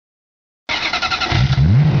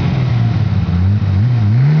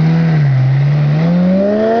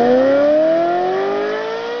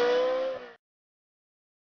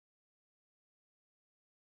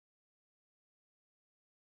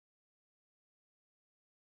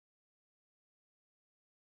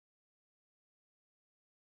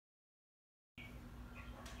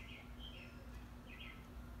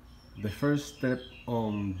The first step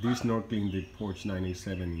on DeSnorkeling the Porsche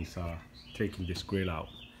 987 is taking this grill out.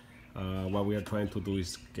 What we are trying to do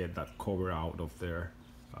is get that cover out of there.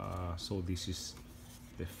 So this is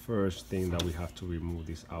the first thing that we have to remove,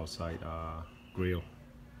 this outside grill.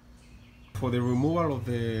 For the removal of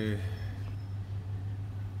this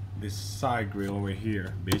side grill over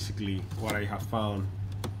here, basically what I have found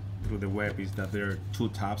through the web is that there are two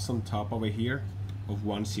tabs on top over here of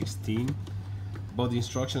 1/16. But the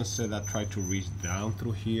instructions said that try to reach down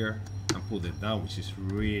through here and pull it down, which is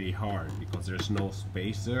really hard because there's no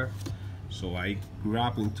space there. So I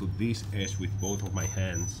grab into this edge with both of my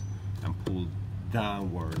hands and pull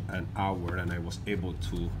downward and outward, and I was able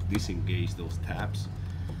to disengage those tabs.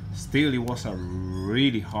 Still, it was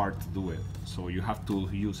really hard to do it, so you have to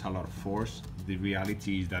use a lot of force. The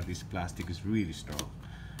reality is that this plastic is really strong.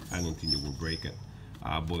 I don't think you will break it,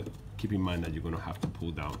 but keep in mind that you're gonna have to pull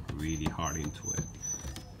down really hard into it,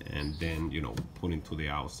 and then, you know, pull into the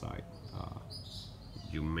outside.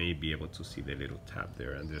 You may be able to see the little tab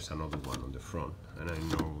there, and there's another one on the front, and I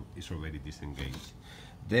know it's already disengaged.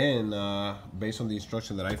 Then, based on the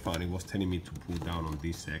instruction that I found, it was telling me to pull down on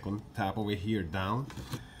this second tab over here down.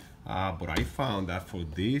 But I found that for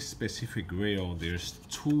this specific grill, there's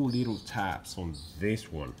two little tabs on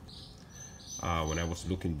this one when I was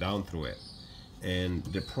looking down through it. And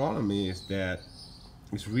the problem is that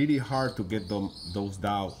it's really hard to get those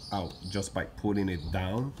out just by putting it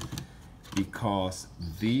down, because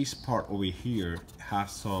this part over here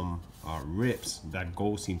has some ribs that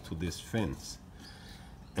goes into this fence,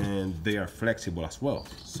 and they are flexible as well.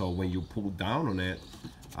 So when you pull down on it,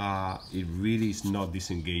 it really is not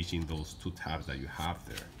disengaging those two tabs that you have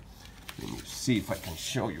there. Let me see if I can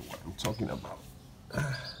show you what I'm talking about.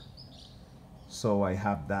 So I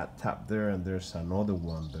have that tab there, and there's another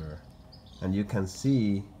one there, and you can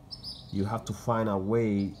see you have to find a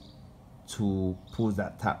way to pull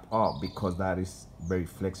that tab up, because that is very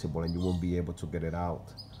flexible and you won't be able to get it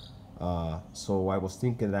out. So I was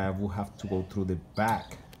thinking that I would have to go through the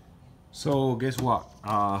back. So guess what?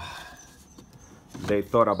 They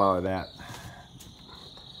thought about that.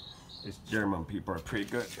 These German people are pretty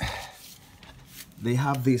good. They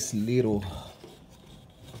have this little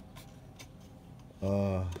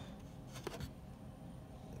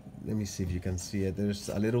let me see if you can see it. There's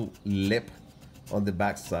a little lip on the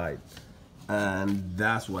back side, and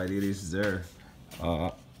that's why it is there.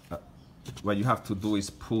 What you have to do is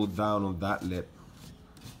pull down on that lip,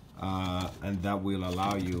 and that will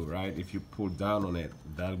allow you, right? If you pull down on it,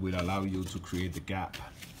 that will allow you to create the gap.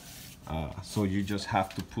 So you just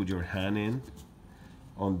have to put your hand in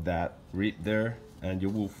on that rib there, and you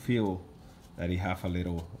will feel that you have a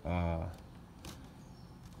little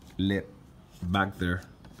lip back there,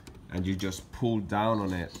 and you just pull down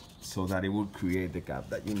on it so that it will create the gap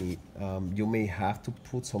that you need. You may have to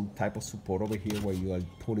put some type of support over here where you are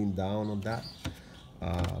pulling down on that,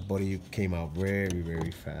 but it came out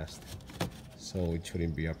very fast, so it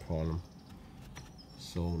shouldn't be a problem.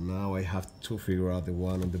 So now I have to figure out the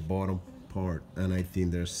one on the bottom part, and I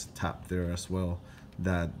think there's a tab there as well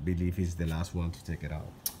that I believe is the last one to take it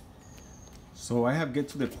out. So I have get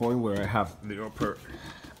to the point where I have the upper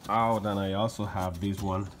out, and I also have this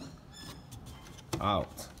one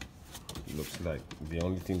out. It looks like the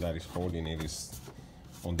only thing that is holding it is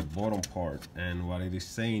on the bottom part, and what it is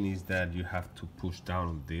saying is that you have to push down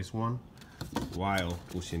on this one while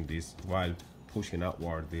pushing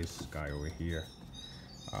outward this guy over here.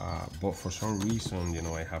 But for some reason, you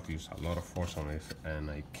know, I have used a lot of force on it and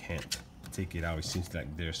I can't take it out. It seems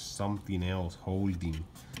like there's something else holding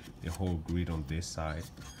the whole grid on this side.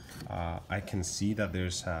 I can see that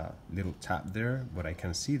there's a little tab there, but I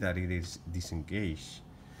can see that it is disengaged.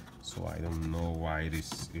 So I don't know why it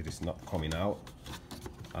is not coming out.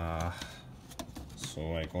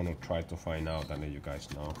 So I'm gonna try to find out and let you guys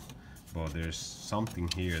know. But there's something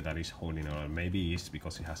here that is holding it on. Maybe it's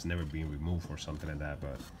because it has never been removed or something like that,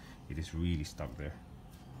 but it is really stuck there.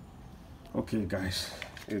 Okay guys,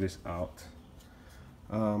 it is out.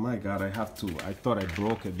 My God, I thought I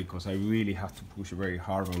broke it because I really have to push very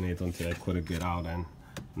hard on it until I couldn't get out, and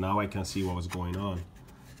now I can see what was going on.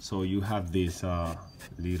 So you have this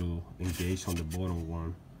little engage on the bottom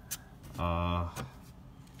one.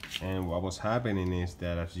 And what was happening is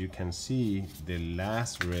that, as you can see, the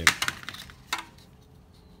last rib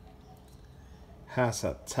has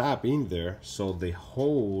a tab in there, so the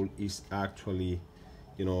hole is actually,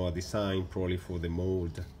 you know, a design probably for the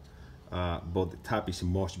mold, but the tab is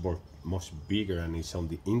much bigger and it's on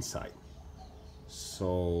the inside.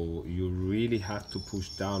 So you really have to push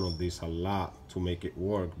down on this a lot to make it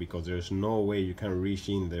work, because there's no way you can reach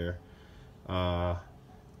in there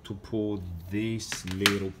to pull this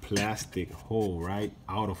little plastic hole right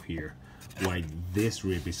out of here while this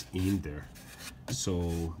rib is in there.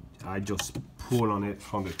 So I just pull on it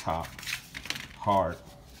from the top hard,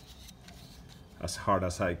 as hard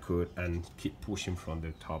as I could, and keep pushing from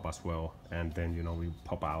the top as well, and then, you know, we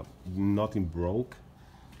pop out. Nothing broke,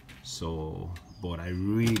 so, but I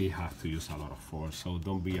really have to use a lot of force, so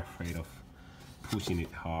don't be afraid of pushing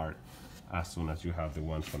it hard as soon as you have the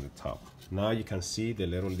one from the top. Now you can see the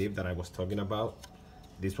little lip that I was talking about,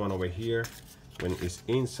 this one over here. When it's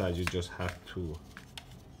inside, you just have to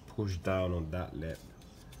push down on that lip.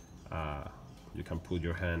 You can put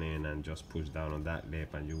your hand in and just push down on that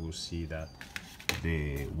lip, and you will see that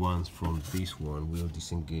the ones from this one will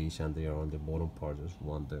disengage, and they are on the bottom part. There's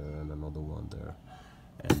one there and another one there,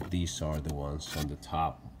 and these are the ones on the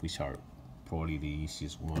top, which are probably the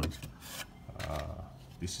easiest ones.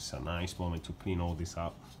 This is a nice moment to clean all this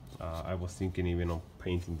up. I was thinking even of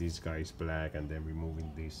painting these guys black and then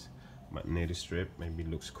removing this magnetic strip. Maybe it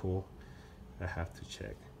looks cool. I have to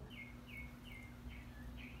check.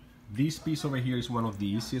 This piece over here is one of the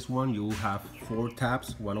easiest one. You have 4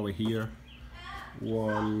 tabs, one over here,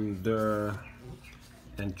 one there,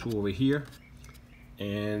 and 2 over here.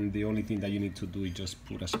 And the only thing that you need to do is just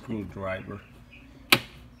put a screwdriver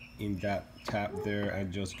in that tab there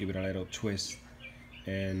and just give it a little twist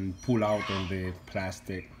and pull out on the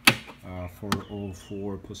plastic for all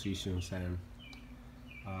 4 positions, and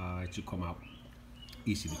it should come out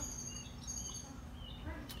easily.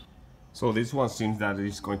 So this one seems that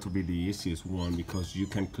it's going to be the easiest one, because you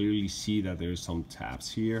can clearly see that there's some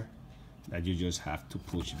tabs here that you just have to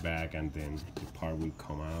push back, and then the part will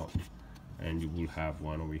come out, and you will have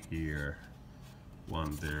one over here,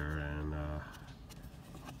 one there, and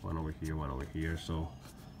one over here, one over here. So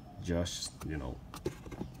just, you know,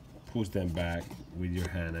 push them back with your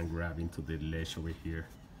hand and grab into the ledge over here,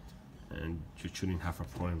 and you shouldn't have a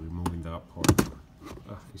problem removing that part.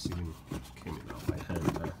 It's even came out by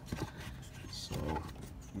hand. So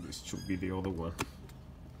this should be the other one.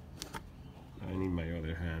 I need my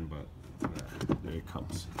other hand, but there it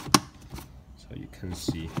comes. So you can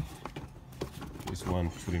see this one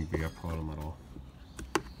shouldn't be a problem at all.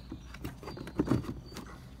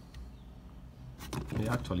 They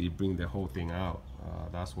actually bring the whole thing out.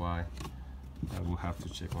 That's why I will have to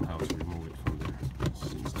check on how to remove it from there. It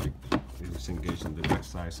seems like it was engaged on the back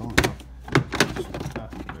side somehow.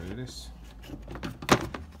 There it is.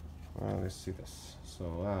 Let's see this.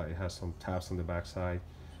 So it has some tabs on the back side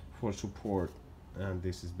for support, and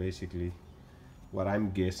this is basically what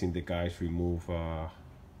I'm guessing the guys remove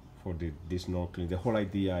for the DeSnorkeling. The whole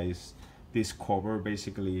idea is this cover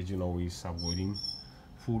basically is, you know, is avoiding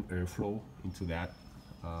full airflow into that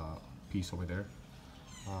piece over there.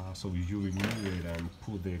 So you remove it and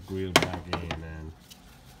put the grill back in,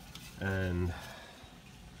 and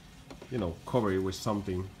you know, cover it with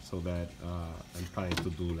something, so that I'm trying to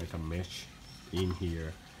do like a mesh in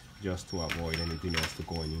here just to avoid anything else to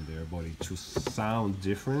going in there, but it should sound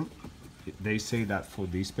different. They say that for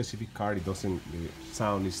this specific car it doesn't, the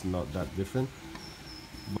sound is not that different.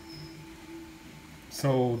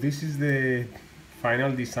 So this is the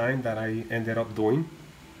final design that I ended up doing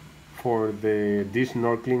for the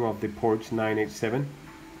DeSnorkeling of the Porsche 987.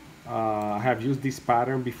 I have used this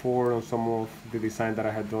pattern before on some of the design that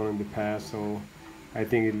I had done in the past, so I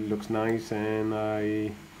think it looks nice, and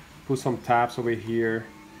I put some tabs over here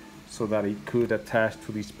so that it could attach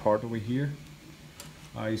to this part over here.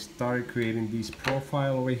 I started creating this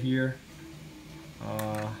profile over here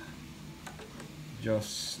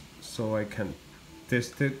just so I can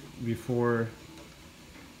test it before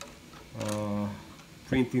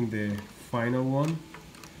printing the final one.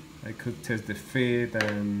 I could test the fit,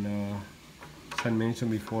 and as I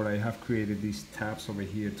mentioned before, I have created these tabs over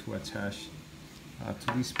here to attach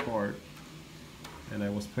to this part, and I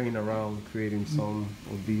was playing around creating some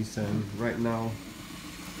of these, and right now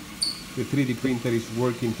the 3D printer is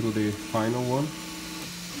working through the final one.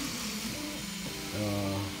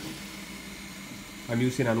 I'm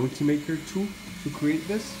using an Ultimaker tool to create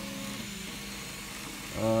this,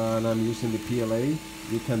 and I'm using the PLA.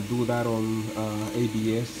 You can do that on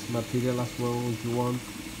ABS material as well if you want.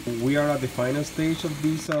 We are at the final stage of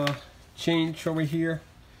this change over here.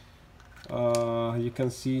 You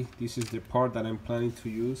can see this is the part that I'm planning to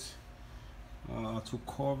use to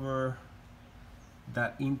cover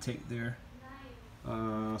that intake there.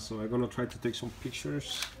 So I'm gonna try to take some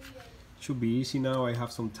pictures. Should be easy now. I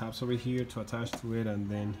have some tabs over here to attach to it, and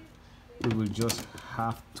then we will just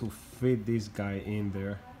have to fit this guy in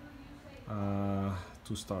there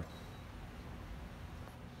to start.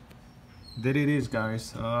 There it is,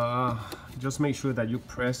 guys. Just make sure that you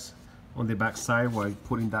press on the back side while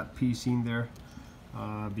putting that piece in there,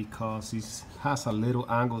 because it has a little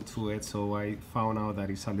angle to it, so I found out that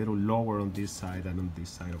it's a little lower on this side than on this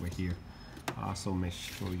side over here. So make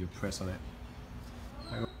sure you press on it.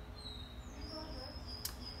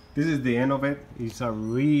 This is the end of it. It's a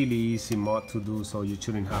really easy mod to do, so you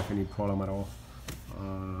shouldn't have any problem at all.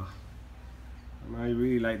 And I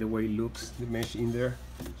really like the way it looks, the mesh in there,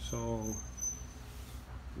 so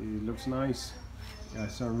it looks nice. Yeah,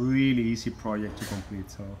 it's a really easy project to complete,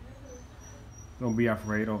 so don't be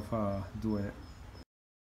afraid of doing it.